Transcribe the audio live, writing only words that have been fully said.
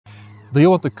Do you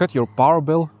want to cut your power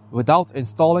bill without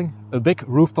installing a big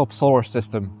rooftop solar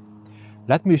system?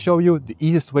 Let me show you the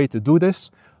easiest way to do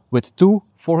this with two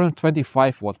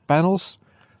 425 watt panels,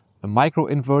 a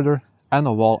microinverter and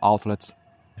a wall outlet.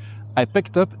 I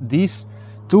picked up these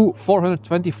two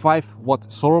 425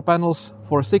 watt solar panels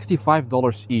for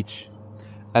 $65 each,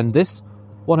 and this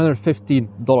 $115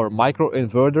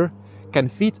 microinverter can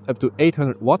feed up to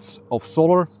 800 watts of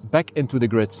solar back into the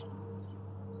grid.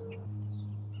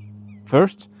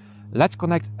 First, let's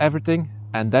connect everything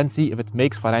and then see if it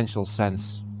makes financial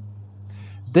sense.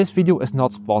 This video is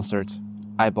not sponsored.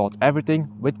 I bought everything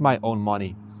with my own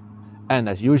money. And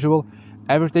as usual,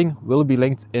 everything will be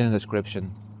linked in the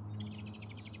description.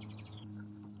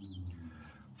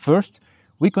 First,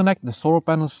 we connect the solar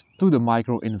panels to the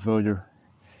microinverter.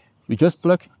 We just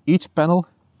plug each panel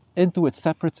into its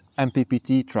separate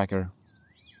MPPT tracker.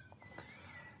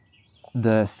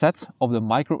 The set of the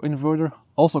microinverter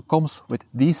also comes with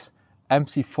these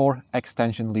MC4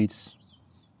 extension leads.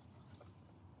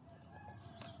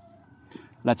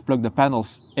 Let's plug the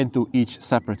panels into each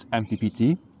separate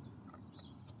MPPT.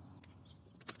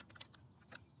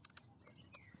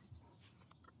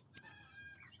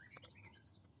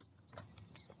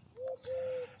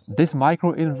 This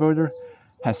microinverter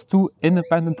has two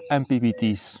independent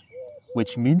MPPTs,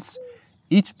 which means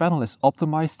each panel is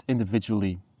optimized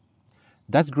individually.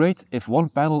 That's great if one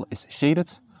panel is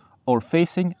shaded or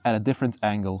facing at a different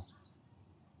angle.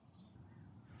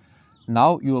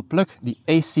 Now you will plug the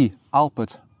AC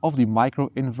output of the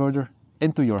microinverter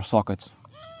into your socket.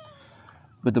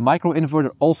 But the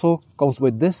microinverter also comes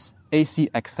with this AC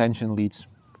extension lead.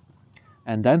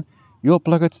 And then you will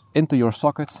plug it into your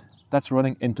socket that's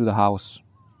running into the house.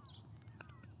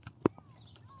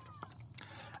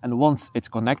 And once it's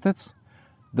connected,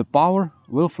 the power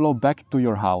will flow back to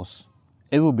your house.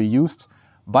 It will be used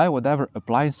by whatever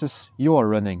appliances you are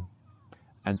running,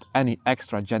 and any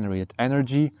extra generated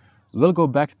energy will go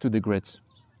back to the grid,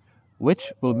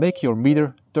 which will make your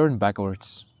meter turn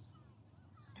backwards.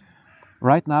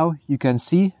 Right now you can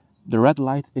see the red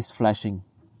light is flashing.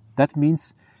 That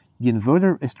means the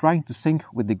inverter is trying to sync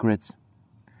with the grid.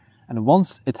 And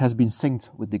once it has been synced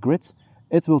with the grid,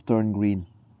 it will turn green.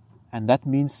 And that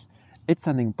means it's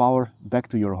sending power back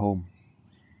to your home.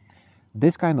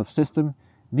 This kind of system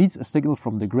needs a signal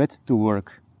from the grid to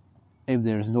work. If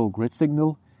there is no grid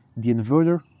signal, the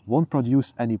inverter won't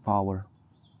produce any power.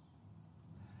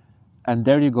 And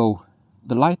there you go,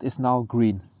 the light is now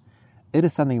green. It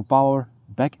is sending power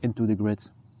back into the grid.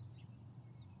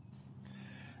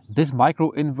 This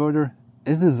microinverter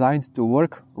is designed to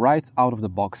work right out of the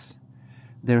box.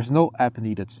 There's no app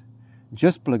needed.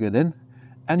 Just plug it in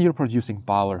and you're producing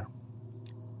power.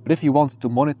 But if you want to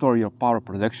monitor your power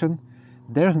production,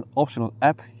 there's an optional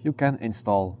app you can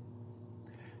install.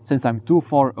 Since I'm too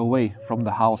far away from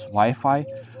the house Wi-Fi,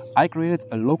 I created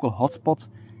a local hotspot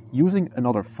using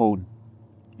another phone.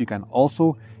 You can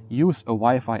also use a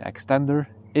Wi-Fi extender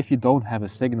if you don't have a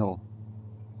signal.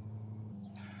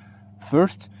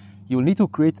 First, you'll need to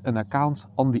create an account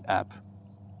on the app.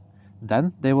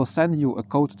 Then they will send you a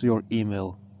code to your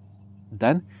email.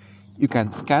 Then you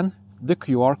can scan the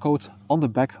QR code on the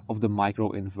back of the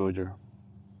microinverter.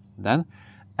 Then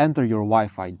enter your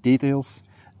Wi-Fi details,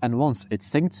 and once it's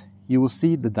synced, you will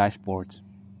see the dashboard.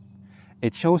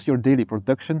 It shows your daily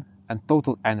production and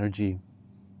total energy.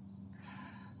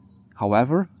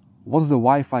 However, once the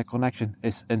Wi-Fi connection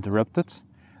is interrupted,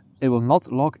 it will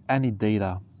not log any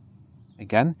data.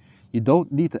 Again, you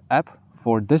don't need the app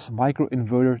for this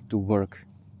microinverter to work,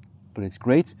 but it's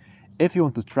great if you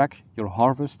want to track your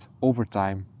harvest over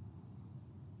time.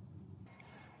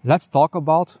 Let's talk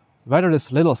about whether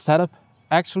this little setup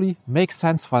actually makes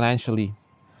sense financially.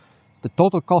 The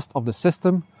total cost of the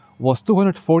system was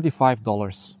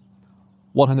 $245,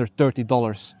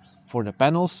 $130 for the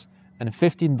panels and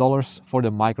 $15 for the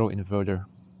microinverter.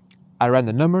 I ran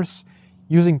the numbers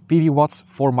using PV watts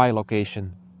for my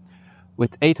location.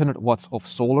 With 800 watts of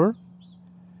solar,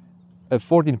 a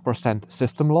 14%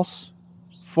 system loss,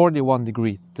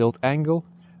 41-degree tilt angle,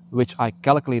 which I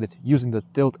calculated using the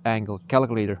tilt angle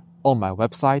calculator on my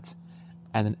website,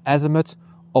 and an azimuth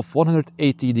of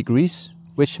 180 degrees,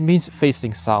 which means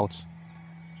facing south.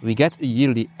 We get a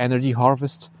yearly energy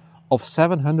harvest of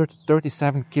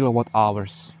 737 kilowatt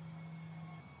hours.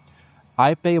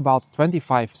 I pay about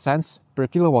 25 cents per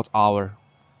kilowatt hour,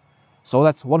 so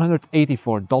that's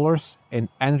 $184 in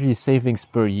energy savings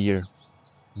per year.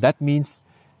 That means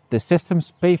the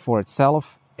systems pay for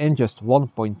itself in just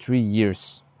 1.3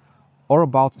 years, or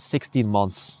about 16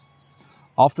 months.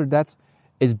 After that,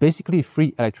 it's basically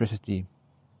free electricity.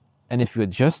 And if you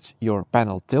adjust your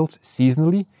panel tilt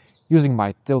seasonally using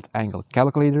my tilt angle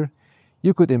calculator,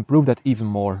 you could improve that even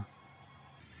more.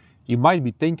 You might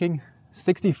be thinking,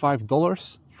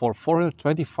 $65 for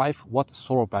 425 watt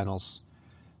solar panels.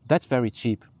 That's very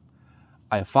cheap.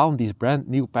 I found these brand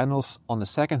new panels on the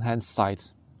second-hand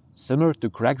site, similar to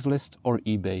Craigslist or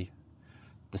eBay.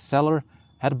 The seller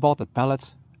had bought a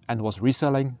pallet and was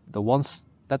reselling the ones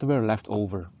that were left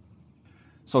over.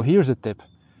 So here's a tip.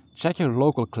 Check your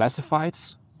local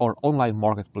classifieds or online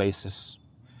marketplaces.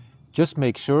 Just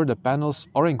make sure the panels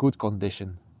are in good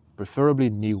condition, preferably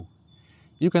new.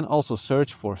 You can also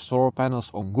search for solar panels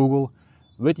on Google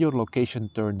with your location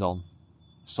turned on.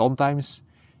 Sometimes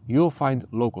you'll find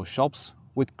local shops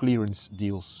with clearance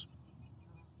deals.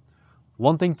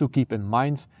 One thing to keep in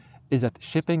mind is that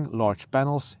shipping large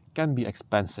panels can be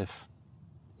expensive.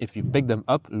 If you pick them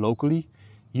up locally,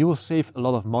 you will save a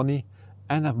lot of money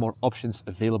and have more options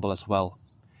available as well,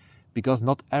 because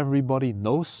not everybody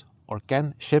knows or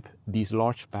can ship these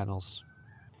large panels.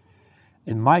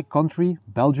 In my country,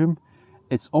 Belgium,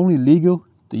 it's only legal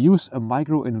to use a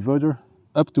microinverter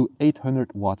up to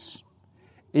 800 watts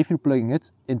if you're plugging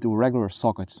it into a regular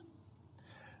socket.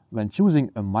 When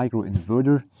choosing a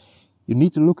microinverter, you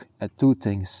need to look at two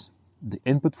things: the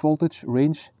input voltage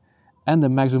range and the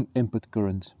maximum input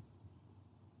current.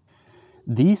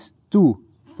 These two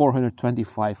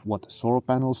 425 watt solar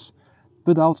panels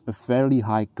put out a fairly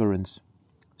high current,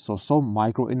 so some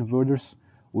microinverters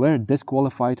were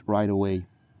disqualified right away.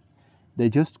 They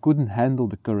just couldn't handle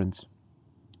the current.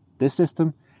 This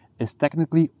system is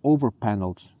technically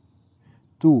overpaneled.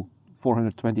 Two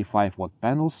 425 watt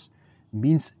panels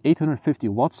means 850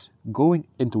 watts going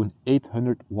into an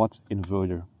 800 watt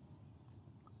inverter.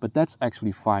 But that's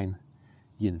actually fine.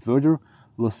 The inverter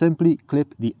will simply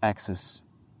clip the axis.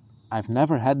 I've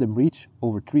never had them reach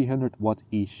over 300 watt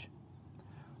each.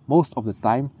 Most of the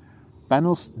time,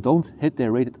 panels don't hit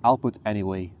their rated output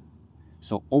anyway,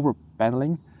 so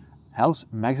overpaneling helps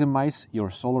maximize your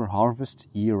solar harvest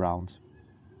year-round.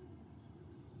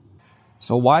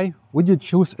 So why would you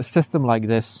choose a system like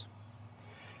this?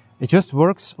 It just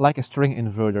works like a string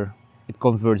inverter. It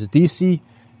converts DC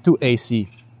to AC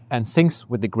and syncs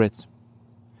with the grid.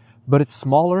 But it's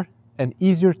smaller and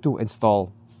easier to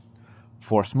install.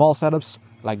 For small setups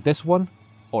like this one,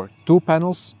 or two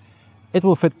panels, it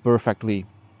will fit perfectly.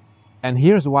 And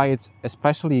here's why it's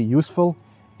especially useful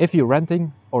if you're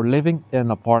renting or living in an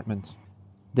apartment.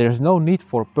 There's no need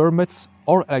for permits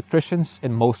or electricians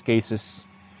in most cases.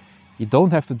 You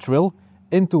don't have to drill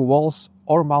into walls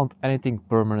or mount anything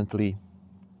permanently.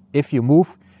 If you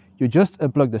move, you just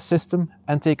unplug the system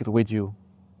and take it with you.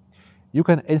 You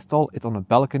can install it on a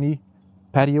balcony,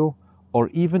 patio, or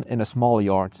even in a small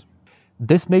yard.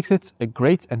 This makes it a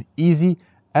great and easy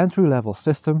entry-level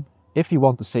system if you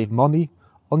want to save money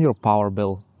on your power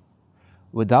bill,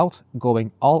 without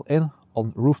going all in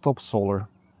on rooftop solar.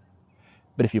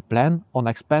 But if you plan on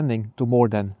expanding to more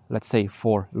than, let's say,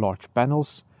 4 large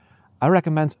panels, I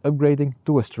recommend upgrading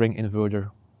to a string inverter.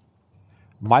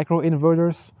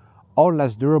 Microinverters are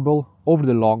less durable over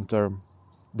the long term.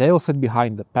 They'll sit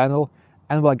behind the panel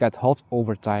and will get hot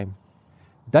over time.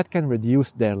 That can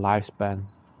reduce their lifespan.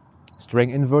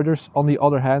 String inverters, on the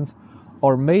other hand,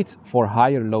 are made for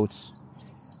higher loads,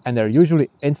 and they're usually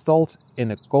installed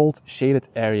in a cold, shaded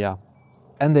area,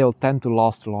 and they'll tend to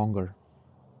last longer.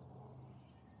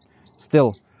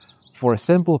 Still, for a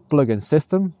simple plug-in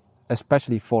system,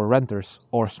 especially for renters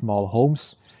or small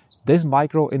homes, this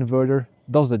microinverter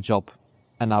does the job,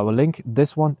 and I will link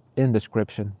this one in the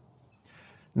description.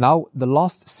 Now, the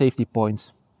last safety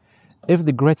point. If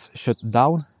the grids shut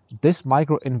down, this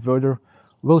microinverter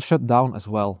will shut down as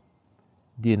well.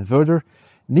 The inverter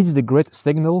needs the grid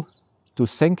signal to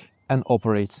sync and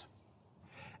operate.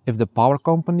 If the power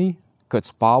company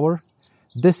cuts power,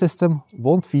 this system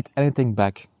won't feed anything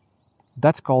back.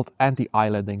 That's called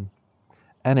anti-islanding,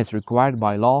 and it's required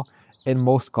by law in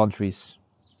most countries.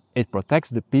 It protects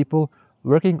the people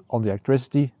working on the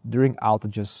electricity during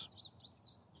outages.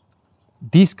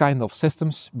 These kind of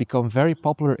systems become very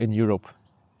popular in Europe.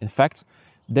 In fact,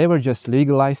 they were just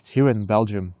legalized here in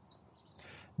Belgium.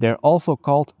 They're also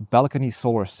called balcony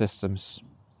solar systems,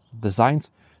 designed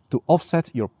to offset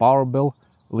your power bill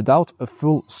without a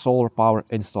full solar power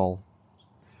install.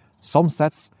 Some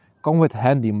sets come with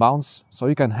handy mounts so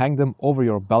you can hang them over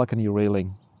your balcony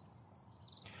railing.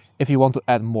 If you want to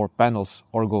add more panels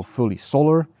or go fully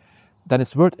solar, then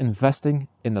it's worth investing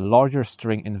in a larger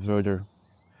string inverter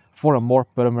for a more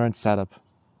permanent setup.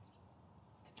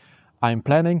 I'm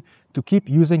planning to keep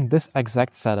using this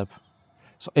exact setup,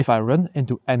 so if I run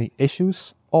into any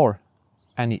issues or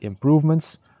any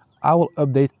improvements, I will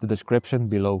update the description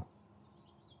below.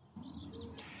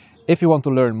 If you want to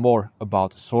learn more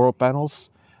about solar panels,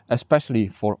 especially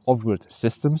for off-grid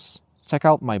systems, check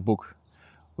out my book,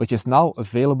 which is now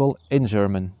available in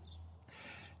German.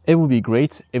 It would be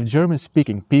great if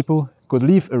German-speaking people could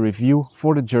leave a review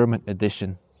for the German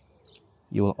edition.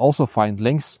 You will also find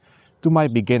links to my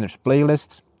beginners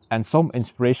playlist and some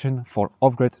inspiration for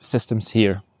off-grid systems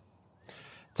here.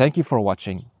 Thank you for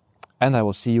watching, and I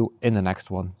will see you in the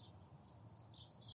next one.